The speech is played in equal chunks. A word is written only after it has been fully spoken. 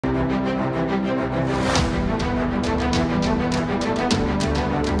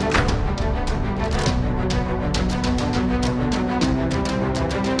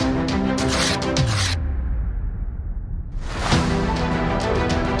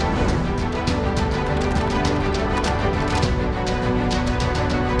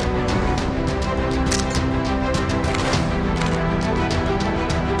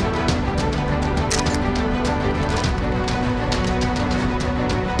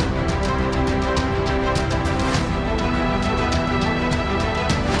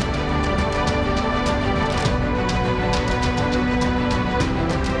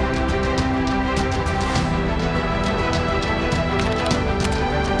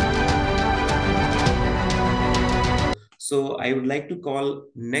So I would like to call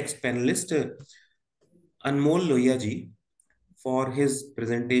next panelist Anmol Lohia ji for his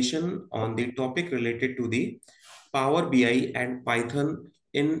presentation on the topic related to the Power BI and Python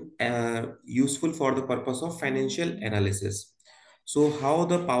in useful for the purpose of financial analysis. So how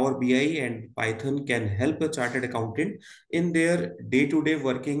the Power BI and Python can help a chartered accountant in their day-to-day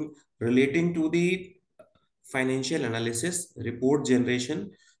working relating to the financial analysis, report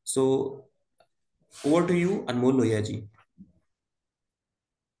generation. So over to you, Anmol Lohia ji.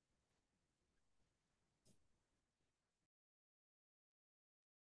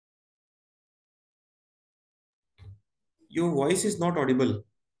 Your voice is not audible.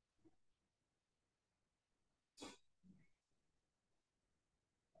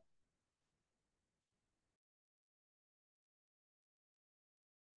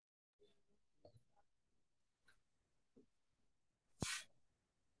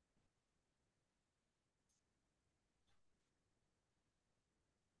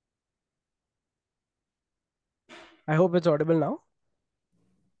 I hope it's audible now.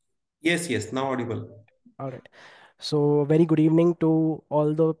 Yes, yes, now audible. All right. So, very good evening to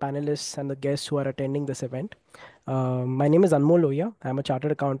all the panelists and the guests who are attending this event. My name is Anmol Lohia. I'm a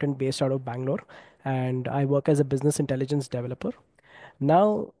chartered accountant based out of Bangalore, and I work as a business intelligence developer.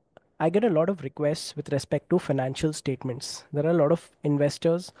 Now, I get a lot of requests with respect to financial statements. There are a lot of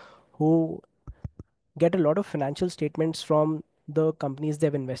investors who get a lot of financial statements from the companies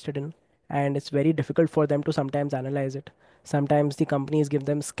they've invested in, and it's very difficult for them to sometimes analyze it. Sometimes the companies give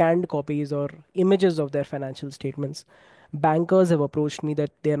them scanned copies or images of their financial statements. Bankers have approached me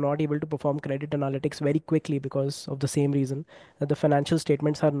that they are not able to perform credit analytics very quickly because of the same reason, that the financial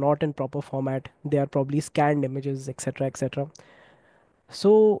statements are not in proper format, they are probably scanned images, etc., etc.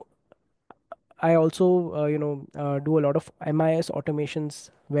 So I also, do a lot of MIS automations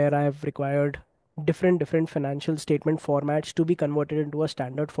where I have required different financial statement formats to be converted into a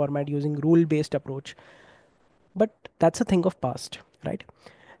standard format using rule-based approach. But that's a thing of past, right?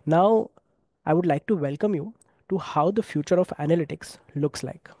 Now, I would like to welcome you to how the future of analytics looks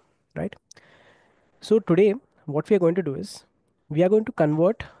like, right? So today, what we are going to do is we are going to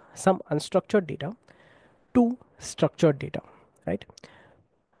convert some unstructured data to structured data, right?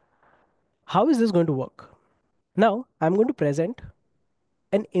 How is this going to work? Now, I'm going to present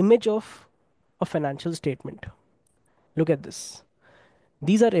an image of a financial statement. Look at this.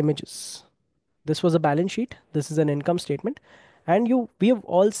 These are images. This was a balance sheet. This is an income statement. And we have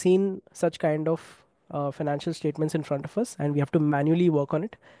all seen such kind of financial statements in front of us, and we have to manually work on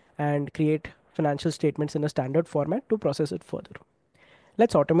it and create financial statements in a standard format to process it further.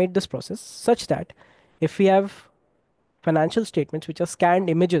 Let's automate this process such that if we have financial statements which are scanned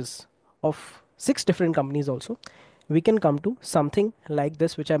images of 6 different companies also, we can come to something like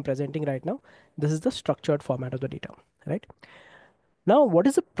this which I'm presenting right now. This is the structured format of the data, right? Now, what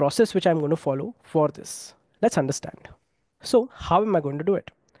is the process which I'm going to follow for this? Let's understand. So how am I going to do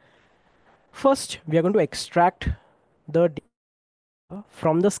it? First, we are going to extract the data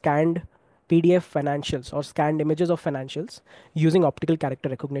from the scanned PDF financials or scanned images of financials using optical character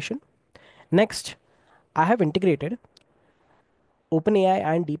recognition. Next, I have integrated OpenAI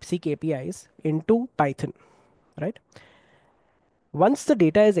and DeepSeek APIs into Python, right? Once the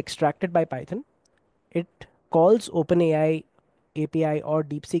data is extracted by Python, it calls OpenAI API or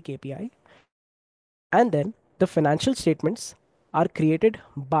DeepSeek API, and then the financial statements are created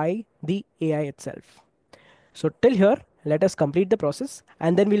by the AI itself. So till here, let us complete the process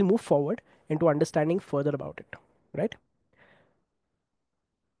and then we'll move forward into understanding further about it, right?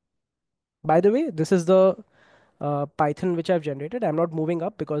 By the way, this is the Python which I've generated. I'm not moving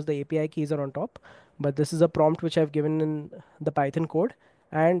up because the API keys are on top, but this is a prompt which I've given in the Python code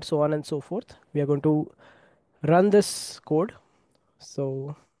and so on and so forth. We are going to run this code.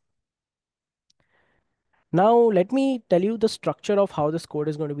 So now let me tell you the structure of how this code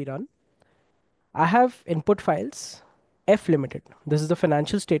is going to be run. I have input files. F Limited. This is the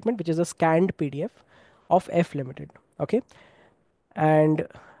financial statement, which is a scanned PDF of F Limited. Okay. And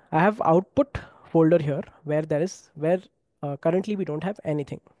I have output folder here where currently we don't have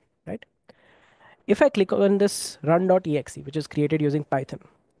anything, right? If I click on this run.exe, which is created using Python,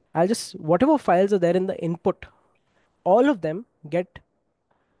 whatever files are there in the input, all of them get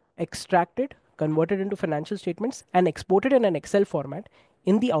extracted, converted into financial statements, and exported in an Excel format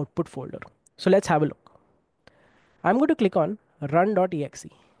in the output folder. So let's have a look. I'm going to click on run.exe,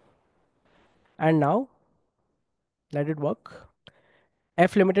 and now let it work.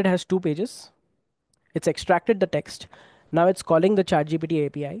 F Limited has two pages. It's extracted the text. Now it's calling the ChatGPT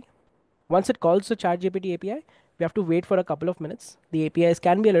API. Once it calls the ChatGPT API, we have to wait for a couple of minutes. The APIs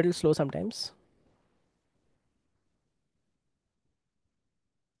can be a little slow sometimes.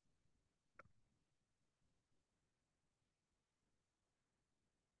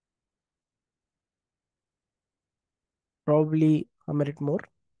 Probably a minute more.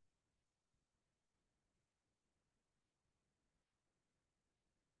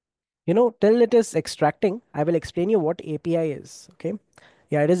 Till it is extracting, I will explain you what API is. Okay.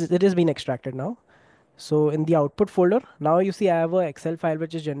 Yeah, it is being extracted now. So in the output folder, now you see I have a Excel file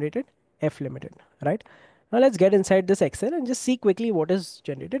which is generated, F Limited, right? Now let's get inside this Excel and just see quickly what is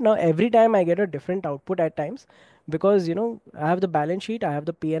generated. Now every time I get a different output at times because I have the balance sheet, I have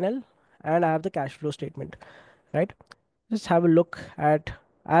the P&L, and I have the cash flow statement, right? Just have a look at,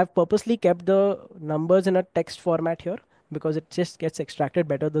 I have purposely kept the numbers in a text format here because it just gets extracted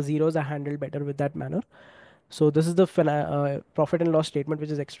better. The zeros are handled better with that manner. So this is the profit and loss statement which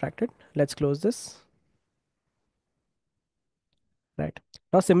is extracted. Let's close this. Right.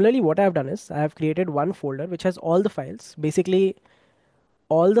 Now, similarly, what I have done is I have created one folder which has all the files, basically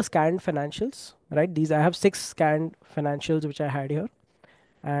all the scanned financials, right? These I have 6 scanned financials which I had here.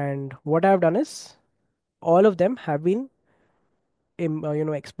 And what I have done is all of them have been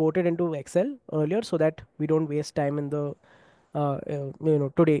exported into Excel earlier so that we don't waste time in the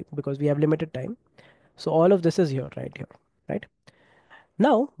today because we have limited time. So all of this is here, right here, right?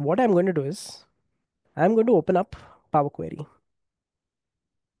 Now, what I'm going to do is I'm going to open up Power Query.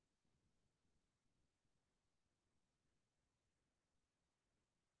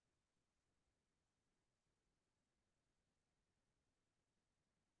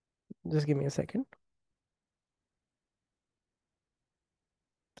 Just give me a second.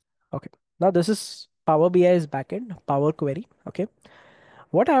 Okay. Now this is Power BI's backend, Power Query. Okay.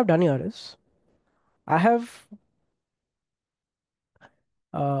 What I have done here is I have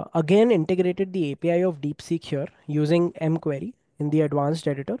again integrated the API of DeepSeek here using mQuery in the advanced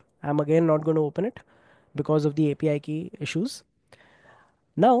editor. I'm again not going to open it because of the API key issues.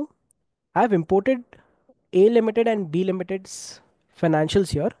 Now I've imported A Limited and B Limited's financials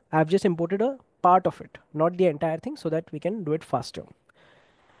here. I've just imported a part of it, not the entire thing, so that we can do it faster.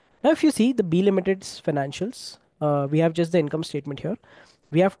 Now, if you see the B Limited's financials, we have just the income statement here.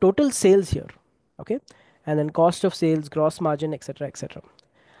 We have total sales here, okay, and then cost of sales, gross margin, etc., etc.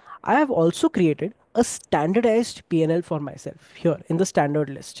 I have also created a standardized P&L for myself here in the standard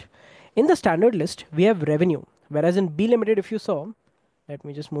list. In the standard list, we have revenue, whereas in B Limited, if you saw, let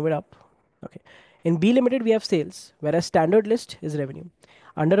me just move it up. Okay, in B Limited we have sales, whereas standard list is revenue.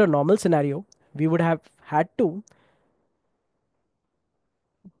 Under a normal scenario, we would have had to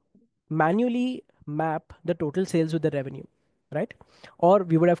manually map the total sales with the revenue, right? Or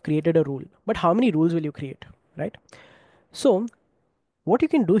we would have created a rule. But how many rules will you create, right? So what you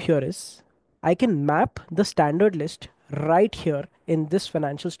can do here is I can map the standard list right here in this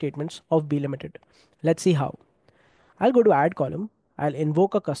financial statements of B Limited. Let's see how. I'll go to add column. I'll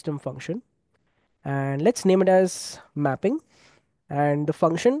invoke a custom function and let's name it as mapping. And the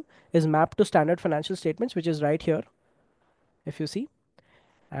function is mapped to standard financial statements, which is right here. If you see,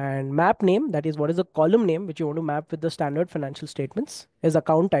 and map name, that is what is the column name which you want to map with the standard financial statements, is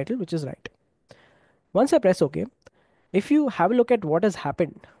account title, which is right. Once I press OK, if you have a look at what has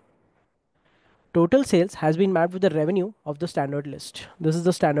happened, total sales has been mapped with the revenue of the standard list. This is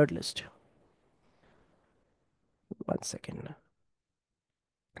the standard list. One second.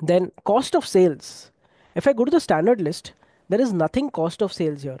 Then cost of sales. If I go to the standard list, there is nothing cost of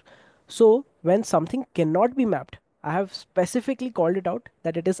sales here. So when something cannot be mapped, I have specifically called it out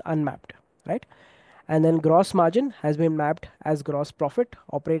that it is unmapped, right? And then gross margin has been mapped as gross profit,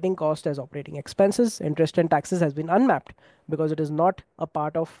 operating cost as operating expenses, interest and taxes has been unmapped because it is not a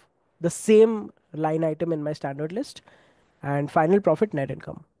part of the same line item in my standard list, and final profit net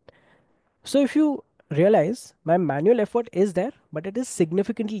income. So if you realize my manual effort is there, but it is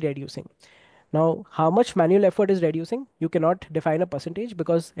significantly reducing. Now, how much manual effort is reducing? You cannot define a percentage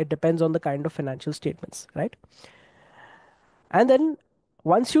because it depends on the kind of financial statements, right? And then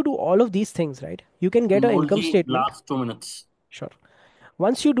once you do all of these things, right, you can get an Anmol income ji, statement. last 2 minutes. Sure.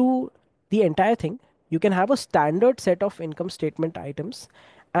 Once you do the entire thing, you can have a standard set of income statement items,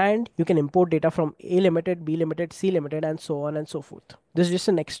 and you can import data from A limited, B limited, C limited, and so on and so forth. This is just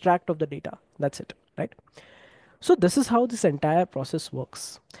an extract of the data. That's it, right? So this is how this entire process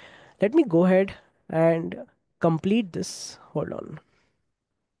works. Let me go ahead and complete this. Hold on.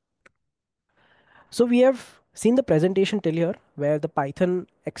 So we have seen the presentation till here where the Python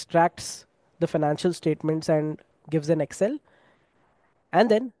extracts the financial statements and gives an Excel. And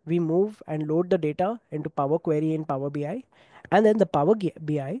then we move and load the data into Power Query in Power BI. And then the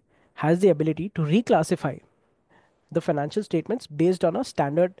BI has the ability to reclassify the financial statements based on a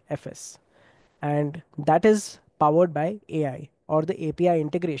standard FS. And that is powered by AI or the API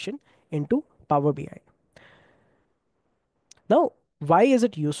integration into Power BI. Now, why is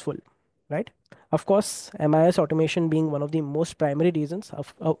it useful, right? Of course, MIS automation being one of the most primary reasons,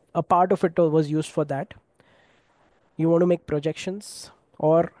 a part of it was used for that. You want to make projections,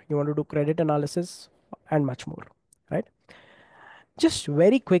 or you want to do credit analysis, and much more, right? Just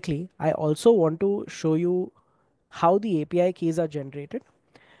very quickly, I also want to show you how the API keys are generated.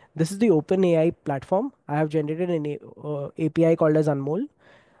 This is the OpenAI platform. I have generated an API called as Anmol.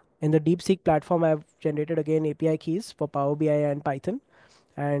 In the DeepSeek platform, I have generated again API keys for Power BI and Python.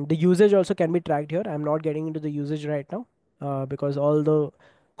 And the usage also can be tracked here. I'm not getting into the usage right now because all the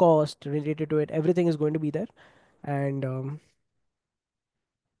cost related to it, everything is going to be there. And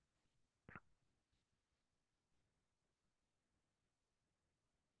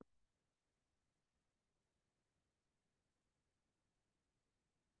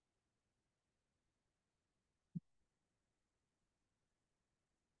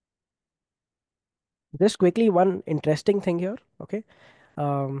just quickly, one interesting thing here. Okay.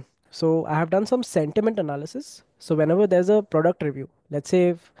 So I have done some sentiment analysis. So whenever there's a product review, let's say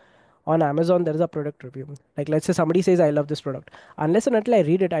if on Amazon there is a product review, like let's say somebody says I love this product, unless and until I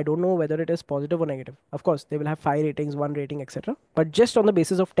read it, I don't know whether it is positive or negative. Of course, they will have 5 ratings, 1 rating, etc. But just on the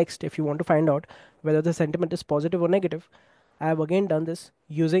basis of text, if you want to find out whether the sentiment is positive or negative, I have again done this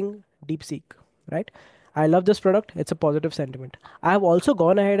using DeepSeek, right? I love this product. It's a positive sentiment. I have also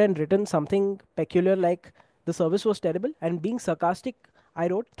gone ahead and written something peculiar like the service was terrible, and being sarcastic, I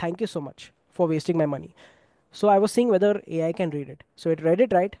wrote, thank you so much for wasting my money. So I was seeing whether AI can read it. So it read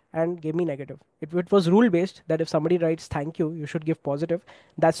it right and gave me negative. If it was rule based that if somebody writes thank you, you should give positive,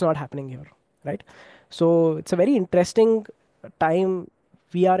 that's not happening here, right? So it's a very interesting time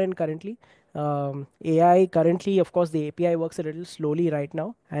we are in currently. AI currently, of course, the API works a little slowly right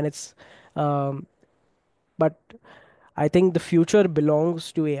now, and um, but I think the future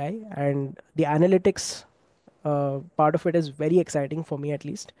belongs to AI, and the analytics part of it is very exciting for me at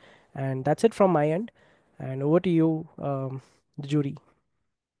least. And that's it from my end. And over to you, the jury.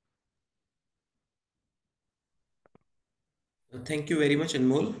 Thank you very much,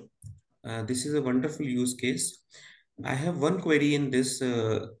 Anmol. This is a wonderful use case. I have one query in this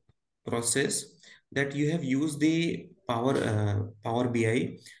process that you have used the Power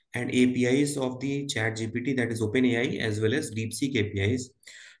BI and APIs of the Chat GPT, that is OpenAI, as well as DeepSeek APIs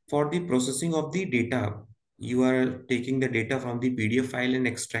for the processing of the data. You are taking the data from the PDF file and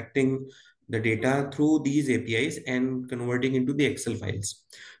extracting the data through these APIs and converting into the Excel files.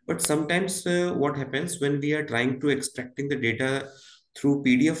 But sometimes what happens when we are trying to extracting the data through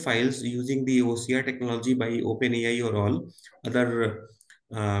PDF files using the OCR technology by OpenAI or all other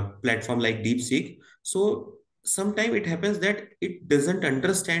platform like DeepSeek. So sometimes it happens that it doesn't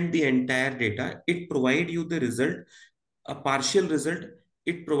understand the entire data. It provide you the result, a partial result.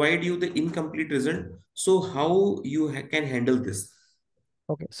 It provide you the incomplete result. So how you can handle this?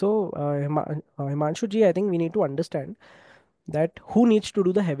 Okay, so Himanshu ji, I think we need to understand that who needs to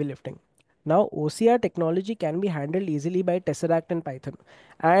do the heavy lifting. Now, OCR technology can be handled easily by Tesseract and Python,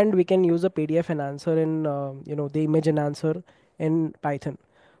 and we can use a PDF enhancer in the image enhancer in Python.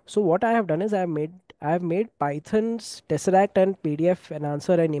 So what I have done is I have made Python's Tesseract and PDF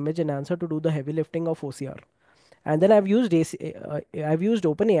enhancer and image enhancer to do the heavy lifting of OCR, and then I've used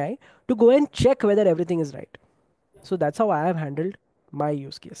OpenAI to go and check whether everything is right. So that's how I have handled my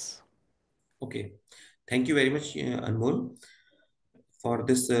use case. Okay. Thank you very much, Anmol, for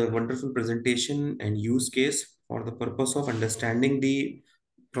this wonderful presentation and use case for the purpose of understanding the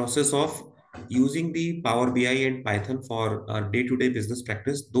process of using the Power BI and Python for our day-to-day business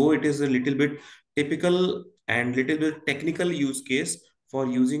practice, though it is a little bit typical and little bit technical use case for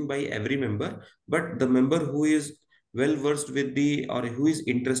using by every member, but the member who is well versed with the or who is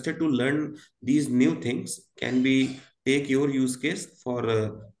interested to learn these new things can be take your use case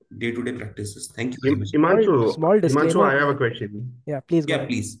for day-to-day practices. Thank you very much. Small Himanshu, disclaimer. I have a question. Yeah, please go Yeah, ahead.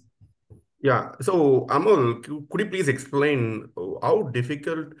 please. Yeah. So, Amol, could you please explain how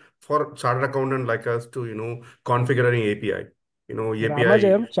difficult for chartered accountant like us to, configure an API? API.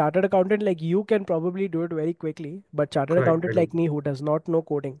 Ramajayam, chartered accountant like you can probably do it very quickly, but chartered Correct. I accountant know. like me who does not know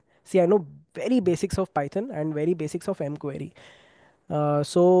coding. See, I know very basics of Python and very basics of mQuery.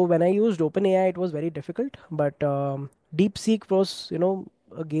 So when I used OpenAI, it was very difficult, but DeepSeek was,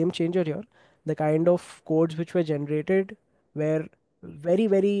 a game changer here. The kind of codes which were generated were very,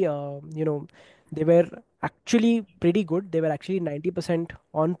 very, they were actually pretty good. They were actually 90%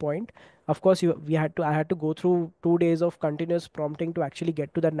 on point. Of course, I had to go through 2 days of continuous prompting to actually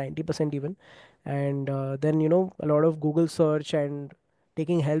get to that 90% even, and then a lot of Google search and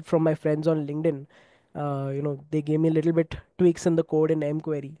taking help from my friends on LinkedIn. They gave me a little bit tweaks in the code in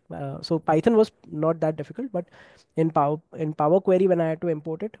mQuery. So Python was not that difficult, but in Power Query when I had to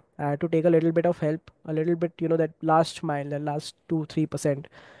import it, I had to take a little bit of help, a little bit, that last mile, the last 2-3%,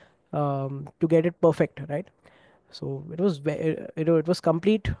 to get it perfect, right? So it was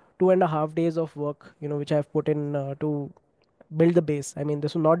complete 2.5 days of work, which I've put in to build the base. I mean,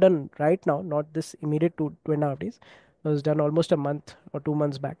 this was not done right now, not this immediate 2.5 days. It was done almost a month or 2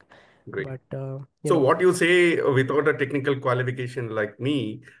 months back. Great. But So what you say without a technical qualification like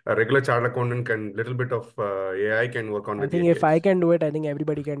me, a regular chartered accountant can little bit of AI can work on I with think if I APIs. can do it, I think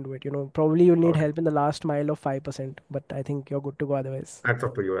everybody can do it. Probably you need Okay. help in the last mile of 5%, but I think you're good to go otherwise. That's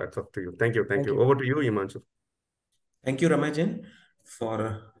up to you. That's up to you. Thank you. Thank Thank you. you. Over to you, Imanshu. Thank you, Ramajan,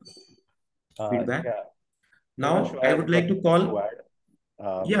 for feedback. Yeah, Now, Himanshu, I I have would a like couple to of things to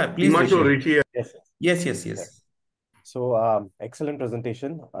call. add. Yeah, please, Imanshu, Rishi. Rishi. Yes, Yes, yes, yes. yes. So, excellent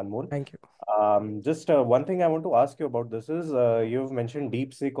presentation, Anmol. Thank you. Just one thing I want to ask you about this is you've mentioned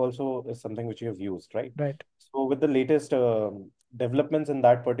DeepSeek also is something which you have used, right? Right. So, with the latest developments in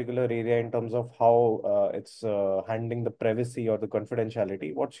that particular area in terms of how it's handling the privacy or the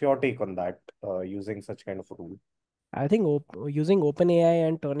confidentiality, what's your take on that using such kind of a rule? I think using OpenAI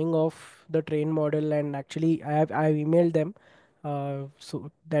and turning off the train model, and actually I've emailed them, so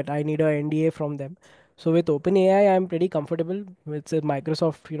that I need a NDA from them. So with OpenAI, I'm pretty comfortable with the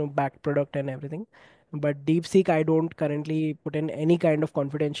Microsoft, backed product and everything. But DeepSeek, I don't currently put in any kind of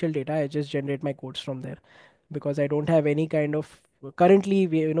confidential data. I just generate my codes from there because I don't have any kind of currently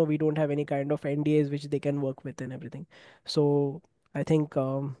we don't have any kind of NDAs which they can work with and everything. So I think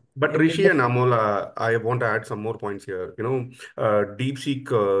But in Rishi the and Amol, I want to add some more points here. DeepSeek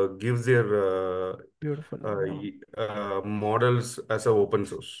gives their beautiful. Yeah. models as a open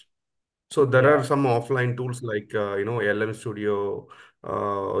source. So there Yeah. are some offline tools like LM Studio,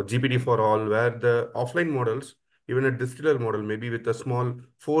 GPT for all, where the offline models, even a distiller model, maybe with a small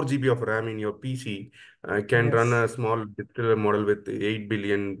 4 GB of RAM in your PC, can run Yes. a small distiller model with 8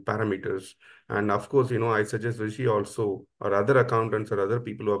 billion parameters. And of course, I suggest Rishi also, or other accountants or other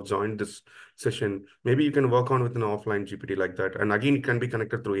people who have joined this session, maybe you can work on with an offline GPT like that. And again, it can be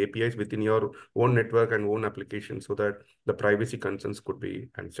connected through APIs within your own network and own application so that the privacy concerns could be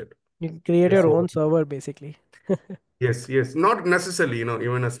answered. You can create your Yeah. own server basically. Yes, yes. Not necessarily,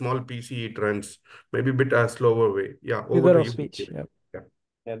 even a small PC it runs, maybe a bit a slower way. Yeah, over Figure to of you. speech. Yeah. Yeah.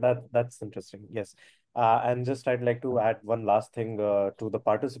 Yeah, that's interesting. Yes. And just I'd like to add one last thing to the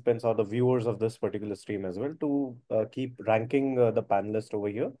participants or the viewers of this particular stream as well to keep ranking the panelists over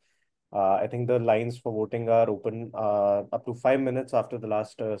here. I think the lines for voting are open up to 5 minutes after the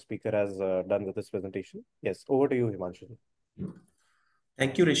last speaker has done with his presentation. Yes, over to you, Himanshu.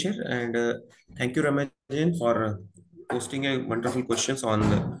 Thank you, Rishi, and thank you, Ramajan, for posting a wonderful questions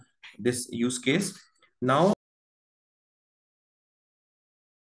on this use case. Now,